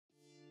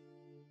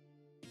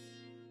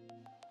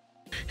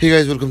Hey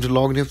guys, welcome to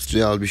Login Tips.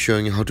 Today I'll be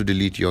showing you how to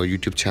delete your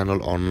YouTube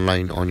channel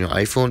online on your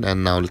iPhone.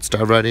 And now let's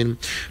dive right in.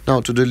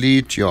 Now to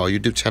delete your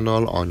YouTube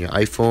channel on your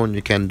iPhone,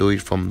 you can do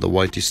it from the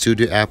YT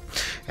Studio app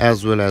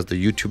as well as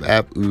the YouTube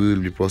app. We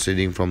will be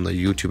proceeding from the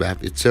YouTube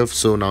app itself.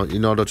 So now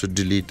in order to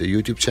delete the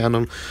YouTube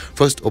channel,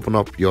 first open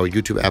up your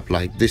YouTube app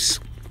like this.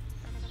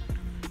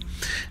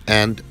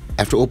 And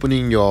after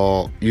opening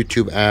your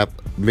YouTube app,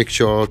 make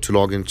sure to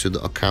log into the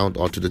account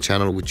or to the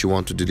channel which you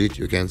want to delete.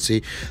 You can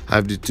see I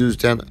have these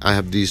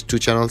two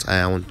channels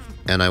I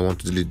want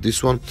to delete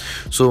this one.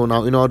 So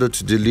now in order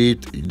to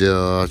delete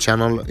the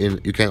channel,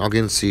 you can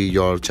again see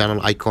your channel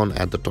icon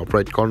at the top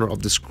right corner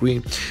of the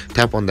screen.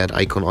 Tap on that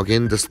icon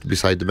again just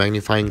beside the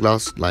magnifying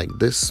glass like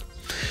this,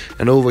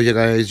 and over here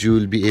guys you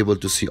will be able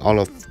to see all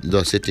of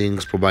the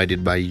settings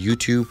provided by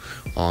YouTube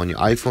on your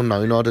iPhone.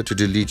 Now in order to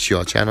delete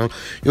your channel,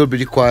 you'll be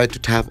required to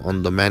tap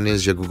on the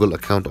manage your Google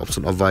account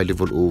option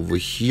available over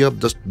here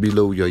just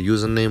below your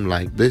username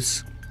like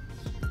this.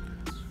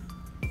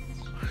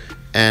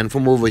 And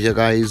from over here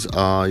guys,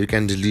 you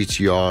can delete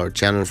your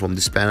channel from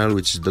this panel,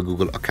 which is the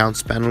Google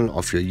Accounts panel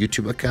of your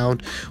YouTube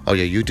account or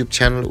your YouTube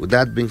channel. With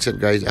that being said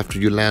guys, after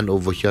you land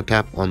over here,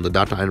 tap on the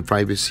data and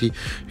privacy.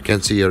 You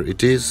can see here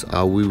it is.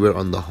 We were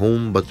on the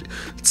home, but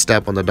let's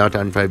tap on the data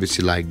and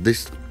privacy like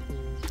this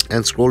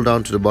and scroll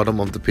down to the bottom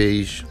of the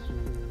page.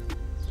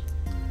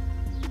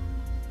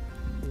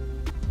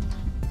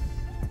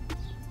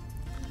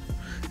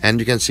 And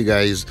you can see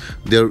guys,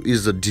 there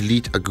is a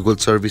delete a Google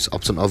service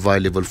option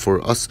available for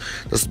us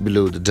just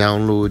below the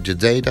download the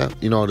data.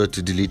 In order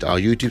to delete our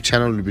YouTube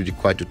channel, we'll be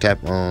required to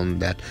tap on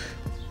that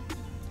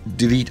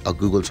delete a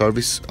Google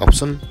service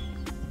option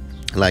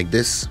like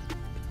this.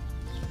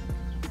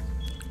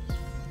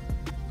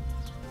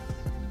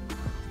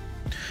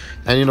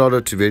 And in order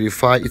to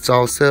verify it's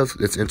ourselves,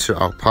 let's enter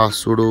our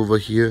password over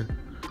here.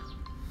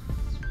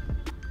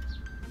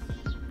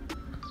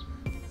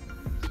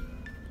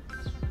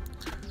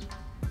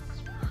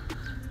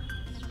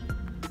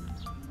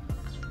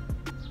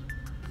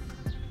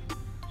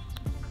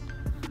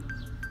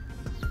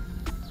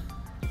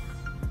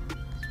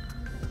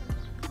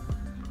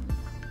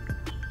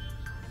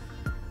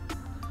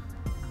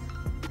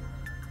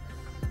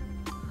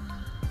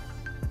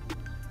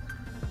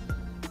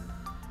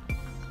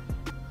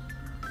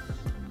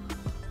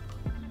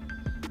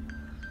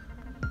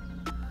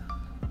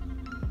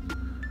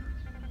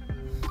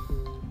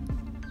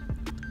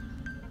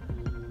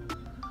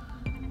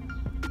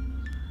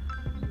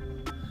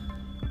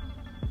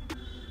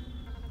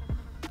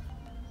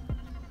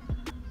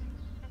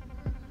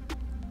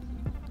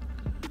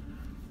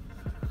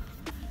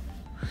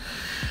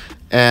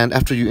 And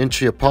after you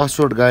enter your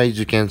password guys,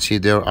 you can see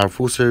there are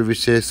 4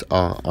 services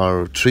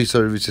or 3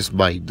 services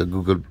by the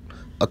Google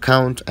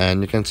account.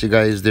 And you can see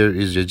guys, there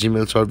is your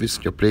Gmail service,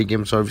 your play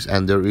game service,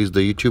 and there is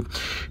the YouTube.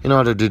 In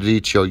order to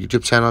delete your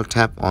YouTube channel,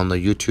 tap on the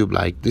YouTube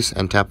like this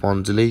and tap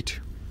on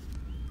delete.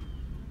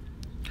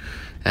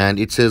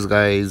 And it says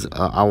guys,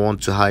 I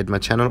want to hide my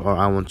channel or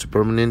I want to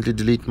permanently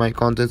delete my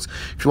contents.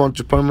 If you want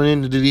to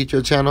permanently delete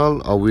your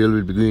channel, we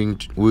will be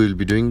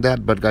doing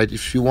that. But guys,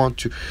 if you want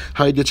to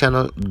hide your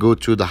channel, go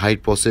through the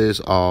hide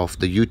process of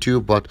the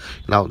YouTube. But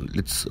now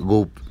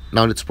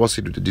let's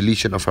proceed with the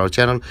deletion of our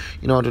channel.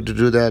 In order to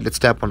do that, let's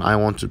tap on I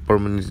want to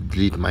permanently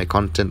delete my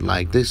content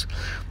like this.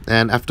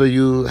 And after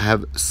you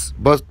have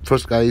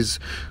first guys,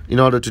 in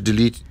order to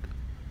delete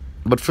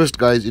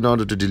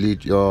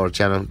your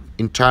channel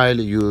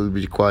entirely, you will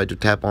be required to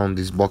tap on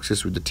these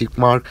boxes with the tick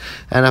mark,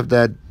 and after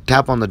that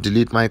tap on the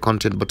delete my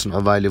content button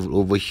available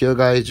over here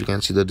guys. You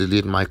can see the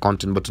delete my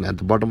content button at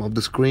the bottom of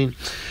the screen.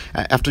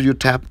 After you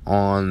tap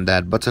on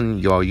that button,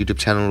 your YouTube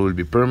channel will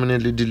be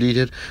permanently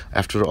deleted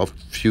after a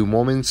few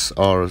moments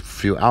or a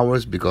few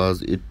hours,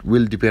 because it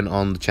will depend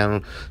on the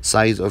channel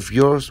size of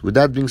yours. With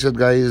that being said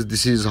guys,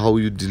 this is how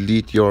you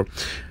delete your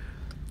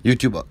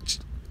YouTube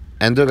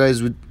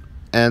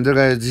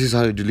this is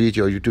how you delete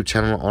your YouTube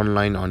channel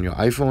online on your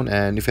iPhone.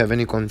 And if you have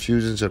any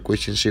confusions or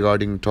questions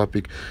regarding the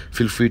topic,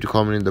 feel free to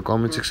comment in the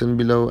comment section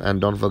below,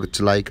 and don't forget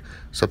to like,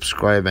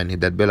 subscribe, and hit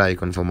that bell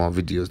icon for more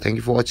videos. Thank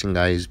you for watching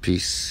guys.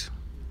 Peace.